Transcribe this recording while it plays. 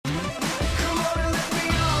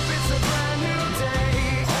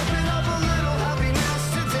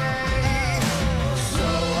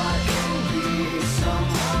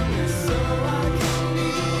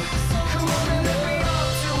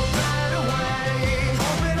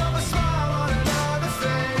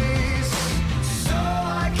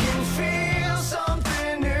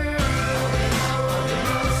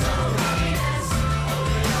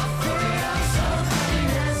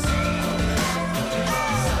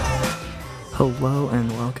Hello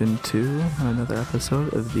and welcome to another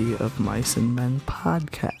episode of the Of Mice and Men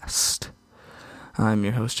podcast. I'm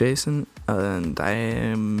your host Jason, and I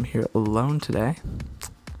am here alone today.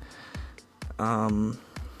 Sam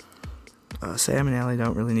and Allie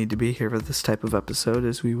don't really need to be here for this type of episode,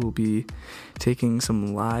 as we will be taking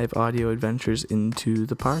some live audio adventures into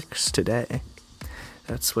the parks today.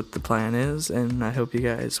 That's what the plan is, and I hope you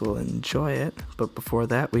guys will enjoy it. But before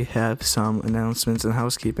that, we have some announcements and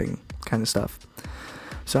housekeeping kind of stuff.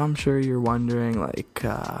 So I'm sure you're wondering,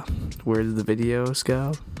 where did the videos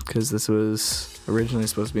go? Because this was originally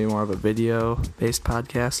supposed to be more of a video-based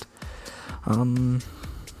podcast.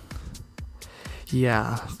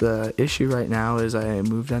 Yeah, the issue right now is I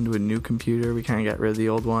moved onto a new computer. We kind of got rid of the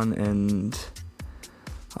old one, and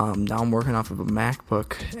now I'm working off of a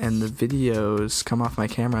MacBook, and the videos come off my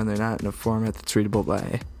camera and they're not in a format that's readable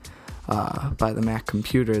by the Mac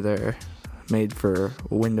computer. They're made for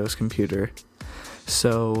a Windows computer.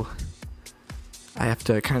 So I have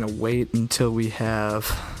to kind of wait until we have,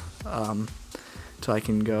 till I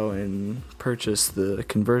can go and purchase the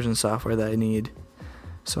conversion software that I need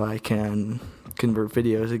so I can convert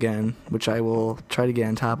videos again, which I will try to get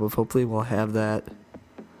on top of. Hopefully we'll have that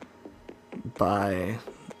by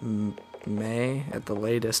May at the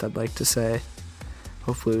latest, I'd like to say.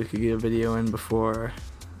 Hopefully we could get a video in before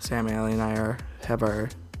Sam, Allie, and I have our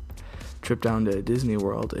trip down to Disney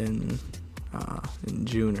World in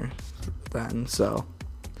June or then. So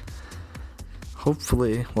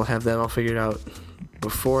hopefully we'll have that all figured out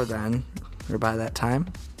before then, or by that time,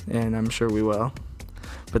 and I'm sure we will.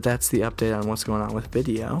 But that's the update on what's going on with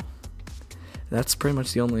video. That's pretty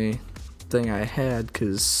much the only thing I had,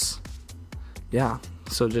 because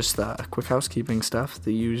so just quick housekeeping stuff,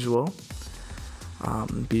 the usual.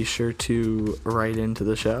 Be sure to write into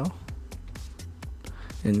the show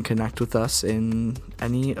and connect with us in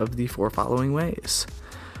any of the four following ways.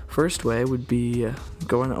 First way would be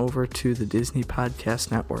going over to the Disney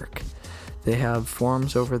Podcast Network. They have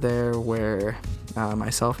forums over there where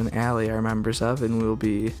myself and Allie are members of, and we'll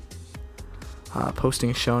be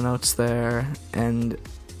posting show notes there. And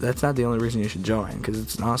that's not the only reason you should join, because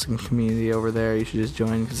it's an awesome community over there. You should just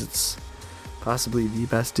join because it's possibly the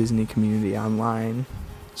best Disney community online.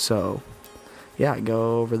 So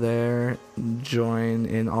go over there, join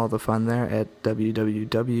in all the fun there at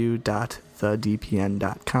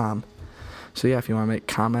www.thedpn.com. So if you want to make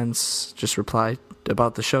comments, just reply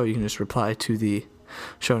about the show, you can just reply to the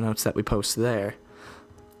show notes that we post there.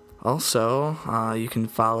 Also, you can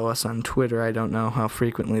follow us on Twitter. I don't know how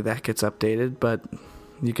frequently that gets updated, but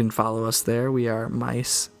you can follow us there. We are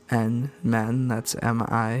Mice and Men. That's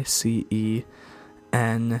MICENMEN.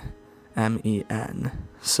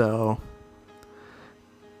 So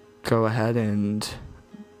go ahead and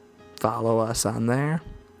follow us on there.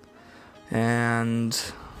 And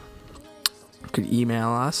you could email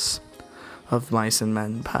us of Mice and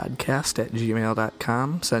Men podcast at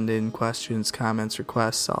gmail.com. Send in questions, comments,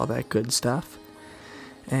 requests, all that good stuff.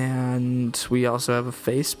 And we also have a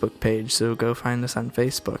Facebook page, so go find us on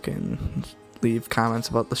Facebook and leave comments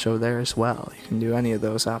about the show there as well. You can do any of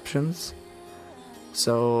those options.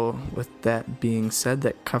 So with that being said,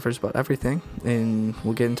 that covers about everything, and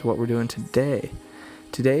we'll get into what we're doing today.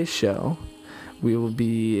 Today's show, we will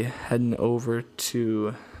be heading over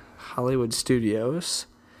to Hollywood Studios.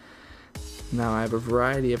 Now, I have a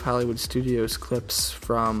variety of Hollywood Studios clips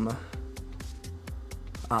from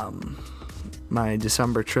my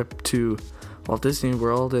December trip to Walt Disney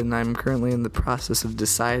World, and I'm currently in the process of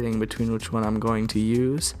deciding between which one I'm going to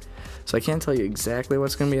use. So I can't tell you exactly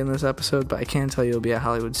what's going to be in this episode, but I can tell you it'll be at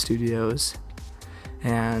Hollywood Studios,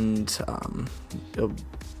 and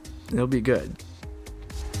it'll be good.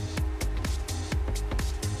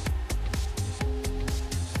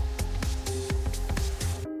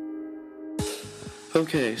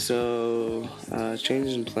 Okay, so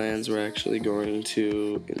changes in plans. We're actually going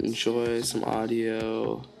to enjoy some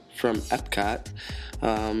audio from Epcot.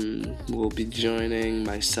 We'll be joining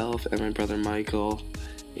myself and my brother Michael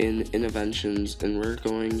in Innoventions, and we're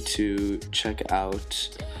going to check out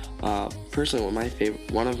personally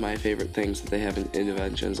one of my favorite things that they have in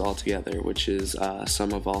Innoventions altogether, which is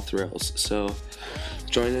Sum of All Thrills. So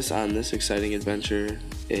join us on this exciting adventure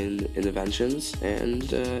in Innoventions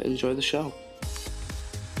and enjoy the show.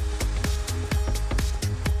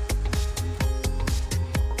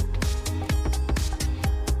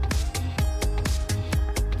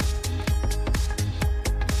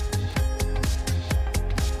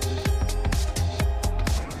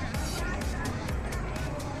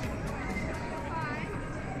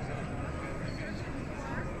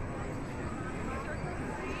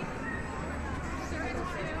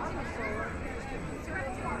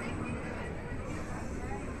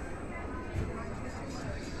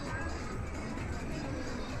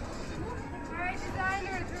 Alright,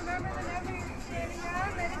 designers, remember the number you're standing on?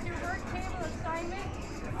 That is your work table assignment.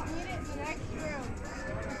 Need it in the next room.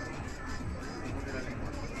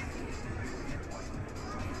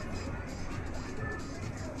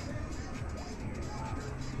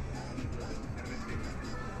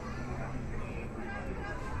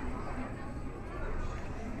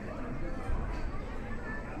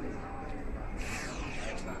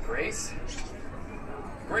 Grace?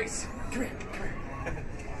 Grace, come here, come here.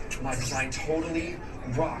 My design totally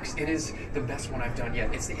rocks. It is the best one I've done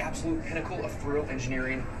yet. It's the absolute pinnacle of thrill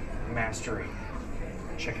engineering mastery.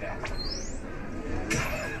 Check it out.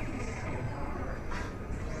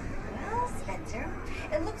 Well, Spencer,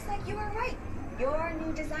 it looks like you were right. Your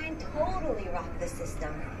new design totally rocked the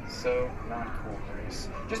system. So not cool, Grace.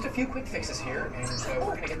 Just a few quick fixes here, and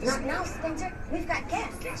we're gonna get this. Not now, Spencer. We've got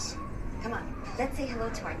guests. Guess. Come on, let's say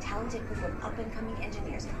hello to our talented group of up-and-coming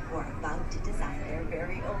engineers who are about to design their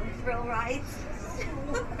very own thrill rides.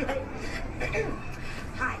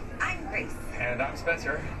 Hi, I'm Grace. And I'm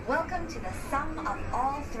Spencer. Welcome to the Sum of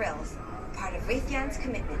All Thrills, part of Raytheon's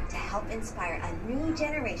commitment to help inspire a new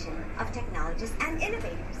generation of technologists and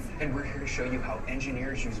innovators. And we're here to show you how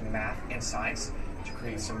engineers use math and science to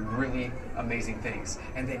create some really amazing things.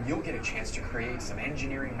 And then you'll get a chance to create some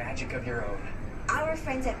engineering magic of your own. Our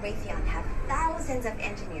friends at Raytheon have thousands of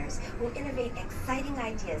engineers who innovate exciting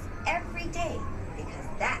ideas every day because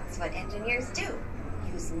that's what engineers do.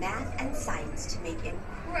 Use math and science to make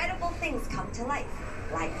incredible things come to life,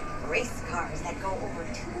 like race cars that go over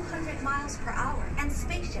 200 miles per hour and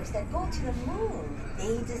spaceships that go to the moon.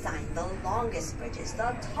 They design the longest bridges,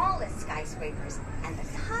 the tallest skyscrapers, and the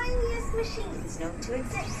tiniest machines known to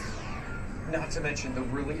exist. Not to mention the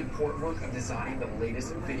really important work of designing the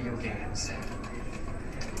latest video games.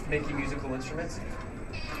 Making musical instruments.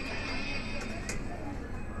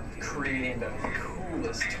 Creating the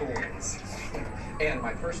coolest toys. And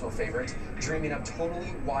my personal favorite, dreaming up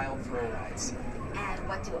totally wild thrill rides. And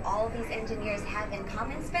what do all these engineers have in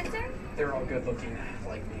common, Spencer? They're all good looking,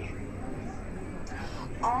 like me.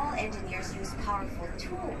 All engineers use powerful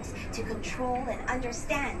tools to control and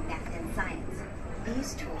understand math and science.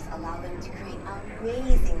 These tools allow them to create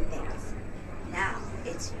amazing things. Now,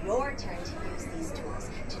 it's your turn to use these tools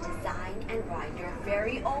to design and ride your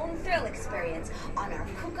very own thrill experience on our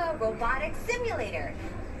KUKA robotic simulator.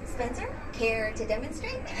 Spencer, care to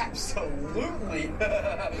demonstrate? Absolutely!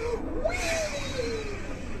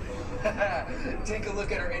 Take a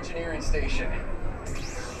look at our engineering station.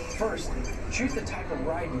 First, choose the type of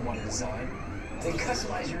ride you want to design. Then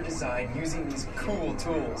customize your design using these cool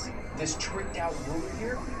tools. This tricked out ruler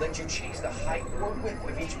here lets you change the height or width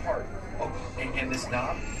of each part. Oh, and this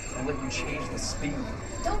knob will let you change the speed.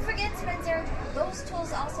 Don't forget, Spencer, those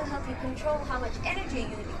tools also help you control how much energy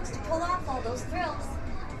you use to pull off all those thrills.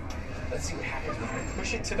 Let's see what happens when I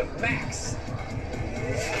push it to the max.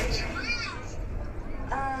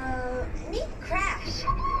 Meet Crash,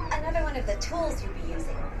 another one of the tools you'll be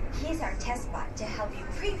using. He's our test bot to help you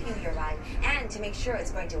preview your ride and to make sure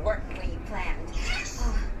it's going to work the way you planned.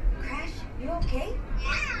 Crash, you okay?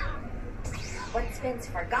 What Spence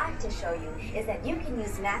forgot to show you is that you can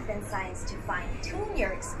use math and science to fine-tune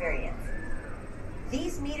your experience.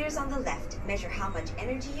 These meters on the left measure how much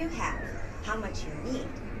energy you have, how much you need,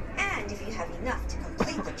 and if you have enough to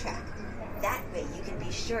complete the track. That way you can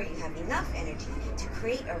be sure you have enough energy to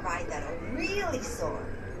create a ride that'll really soar.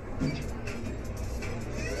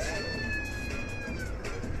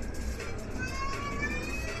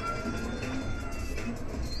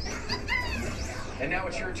 And now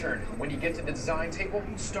it's your turn. When you get to the design table,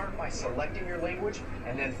 start by selecting your language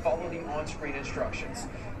and then follow the on-screen instructions.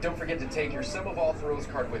 Don't forget to take your Sum of All Thrills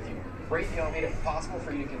card with you. Raytheon made it possible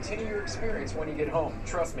for you to continue your experience when you get home.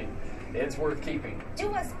 Trust me, it's worth keeping.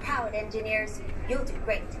 Do us proud, engineers. You'll do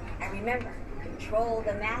great. And remember, control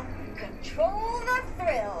the math, control the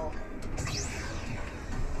thrill.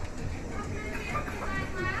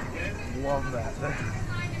 Love that.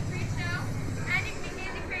 Design is pre-show, and you can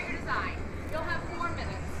begin to create your design. You'll have 4 minutes.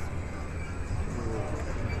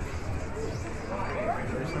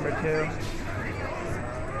 There's number 2.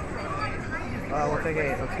 We'll take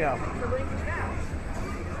 8. Let's go.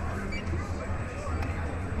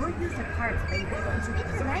 We'll use the cards labeled into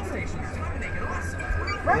each language now.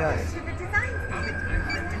 Welcome to the design stage.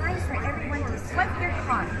 Time for everyone to swipe your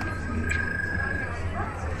card.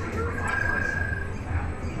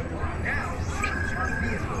 Now, choose your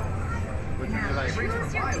vehicle. Now,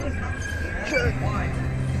 choose your vehicle.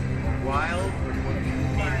 Wild or do you want to be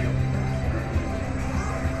medium?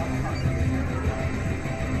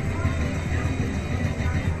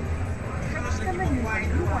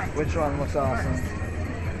 Which one looks awesome?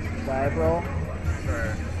 Dive roll?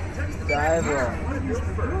 Sure. Dive roll. Use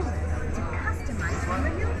the ruler to customize your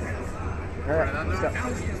maneuver. Alright, let's go.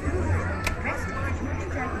 Press the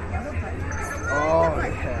and drag the yellow button. Oh, The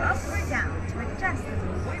button yes. up or down to adjust.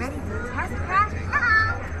 Ready to test Crash?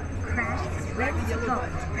 Ah! Crash is ready to go.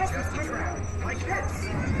 Press the test button.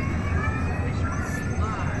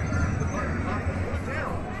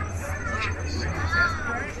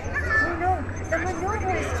 Oh no, the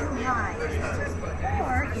maneuver is too high.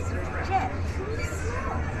 Or is your jet too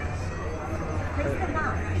slow? Place the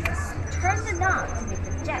knob. Turn the knob to make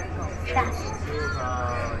the jet go faster.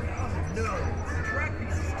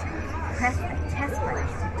 Press the test button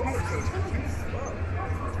to test the changes.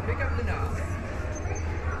 Pick up the knob.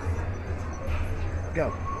 Go.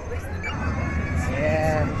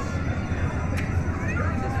 Yes.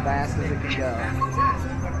 As fast as it can go.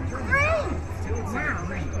 Great! Now,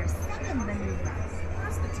 your second maneuver.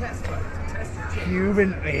 Press the test button to test your change.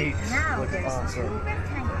 Cuban 8 Now looks there's two awesome.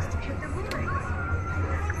 rectangles to put the ruler in.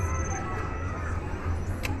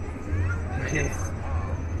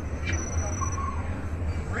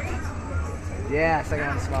 Yeah, second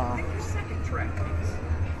one small. Pick your second track, please.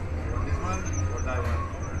 This one or that one?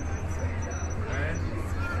 Okay.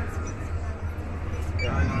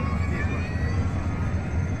 Yeah, no, this one.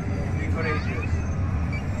 Big courageous.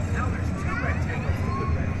 Now there's two rectangles to put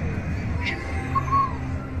back in.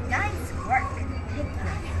 Nice work. Pick your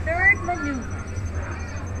third maneuver.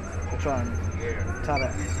 Which one? Here. Top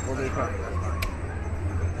it. We'll do it quick.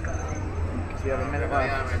 So you have a minute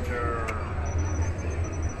left. Diameter.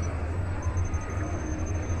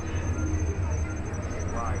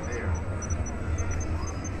 Right there.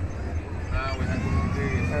 Now we have to do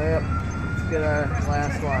this. Hurry up. Let's get our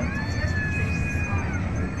last one.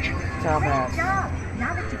 Top Great hat. job.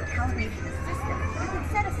 Now that you've calibrated the system, you can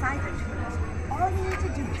set aside the tools. All you need to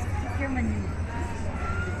do is pick your maneuver.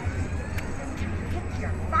 Pick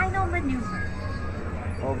your final maneuver.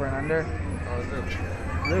 Over and under.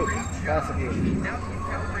 Loop. Classic loop.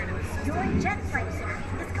 Your jet flight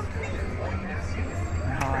path is complete.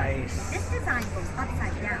 Nice. This design goes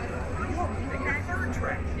upside down. You won't need that third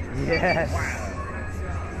track. Yes.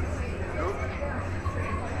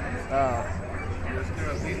 Oh.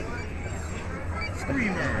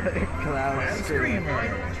 Cloud Screamer.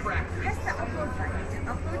 Press the upload button to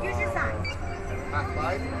upload your design.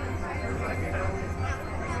 Upload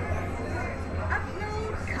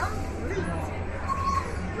complete.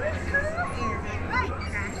 Right,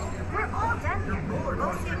 Crash. We're all done here. Go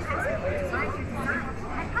see Crash and design your design.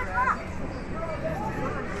 And good luck.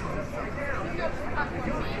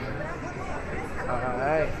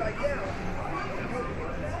 Alright.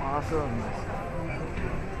 Awesome.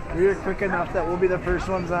 We were quick enough that we'll be the first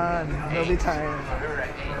ones on. They'll be tired.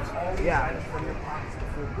 Yeah. From your pockets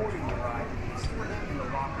before boarding your ride, in the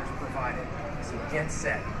lockers provided. So get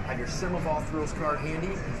set. Have your Sum of All Thrills card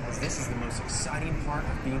handy, as this is the most exciting part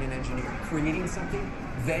of being an engineer. Creating something,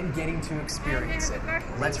 then getting to experience it.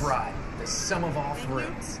 Let's ride the Sum of All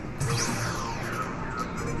Thrills.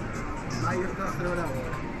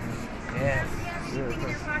 Yes. Anything in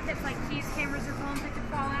your pockets like keys, cameras, or phones that could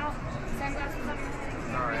fall out? Sunglasses up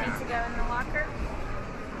ready to go in the locker.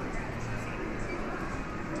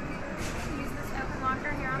 Use this open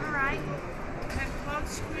locker here on the right. And cloud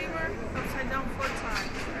screamer upside down 4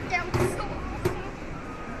 times. Down.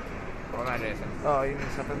 Oh, you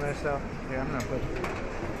need stuff in there still? Yeah, I'm gonna put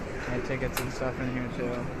my tickets and stuff in here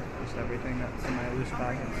too. Just everything that's in my loose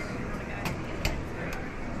pockets.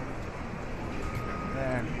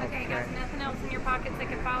 There. Okay, got nothing else in your pockets that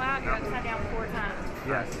could fall out? You're upside down 4 times.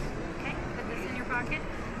 Yes. Okay, put this in your pocket.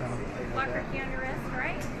 Locker key on your wrist, all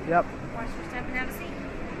right? Yep. Watch your step and have a seat.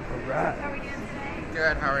 Alright. How are we doing today?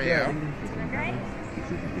 Good, how are you? Doing great.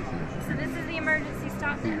 So this is the emergency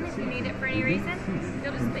stop button. If you need it for any reason,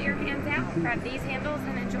 you'll just put your hands out, grab these handles,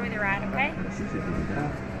 and enjoy the ride, okay?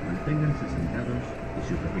 Manténganse sentados y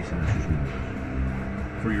supervisen a sus niños.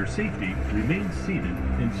 For your safety, remain seated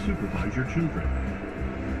and supervise your children.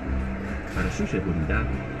 Para su seguridad,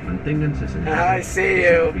 manténganse sentados I see y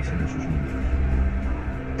you. supervisen a sus niños.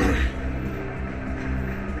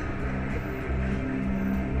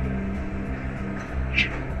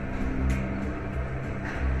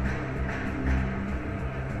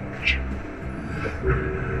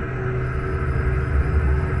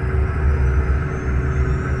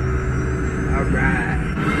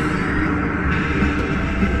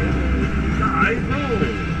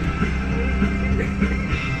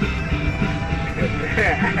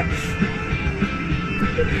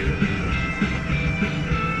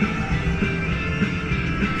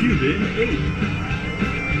 Cuban 8.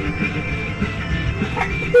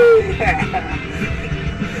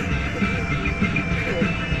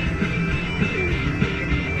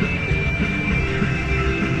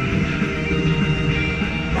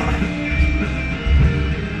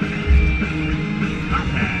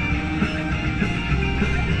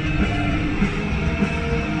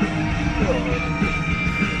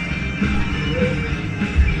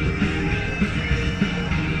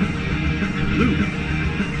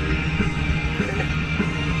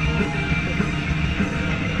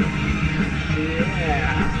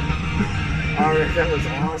 Alright, that was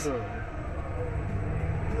awesome.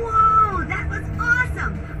 Whoa, that was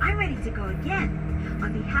awesome! I'm ready to go again.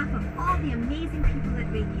 On behalf of all the amazing people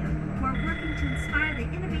at Radio who are working to inspire the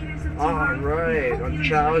innovators of tomorrow, Alright,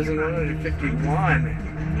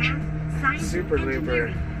 1151. Super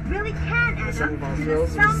Looper. Really can add Sum up of all to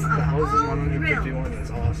thrills the was sum of all 1151. thrills.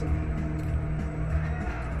 That's awesome.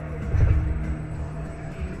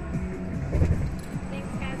 Thanks,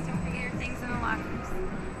 guys. Don't forget your things in the lockers.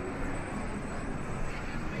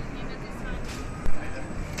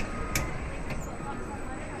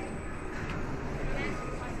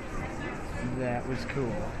 That was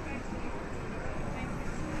cool.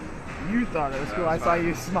 You thought it was cool. I saw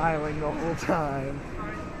you smiling the whole time.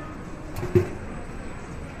 Did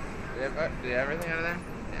you have everything out of there?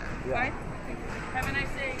 Yeah. Have a nice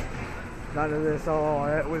day. None of this, oh,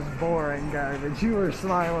 it was boring garbage. You were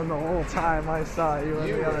smiling the whole time I saw you in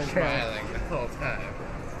You the were other camera. smiling the whole time.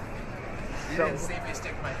 You So- didn't see me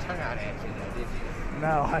stick my tongue out at you, though, did you?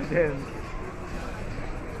 No, I didn't.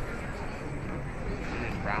 You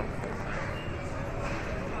just frowned the whole time.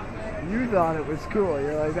 You thought it was cool.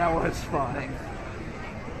 You're like, that was fun. Alright,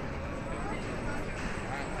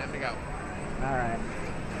 time to go. Alright.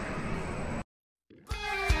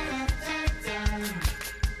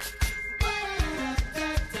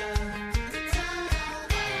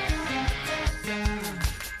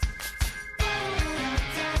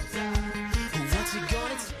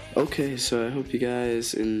 Okay, so I hope you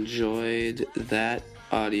guys enjoyed that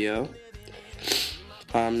audio.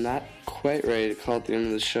 I'm not quite ready to call it the end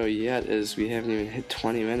of the show yet, as we haven't even hit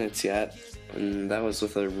 20 minutes yet, and that was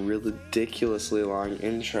with a ridiculously long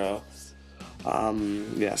intro.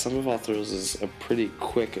 Yeah, Sum of All Thrills is a pretty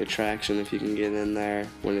quick attraction if you can get in there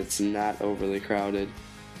when it's not overly crowded.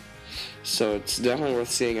 So it's definitely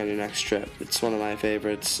worth seeing on your next trip. It's one of my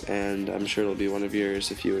favorites, and I'm sure it'll be one of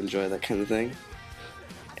yours if you enjoy that kind of thing.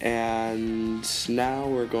 And now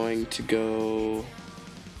we're going to go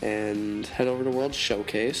and head over to World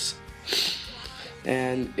Showcase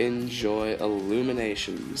and enjoy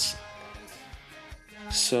Illuminations.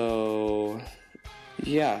 So,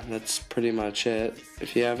 yeah, that's pretty much it.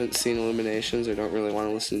 If you haven't seen Illuminations or don't really want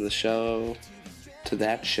to listen to the show, to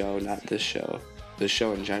that show, not this show. The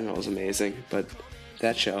show in general is amazing, but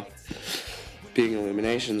that show being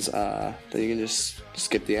Illuminations, then you can just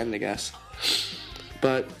skip the end, I guess.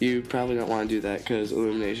 But you probably don't want to do that because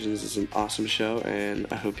Illuminations is an awesome show, and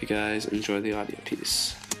I hope you guys enjoy the audio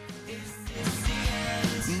piece.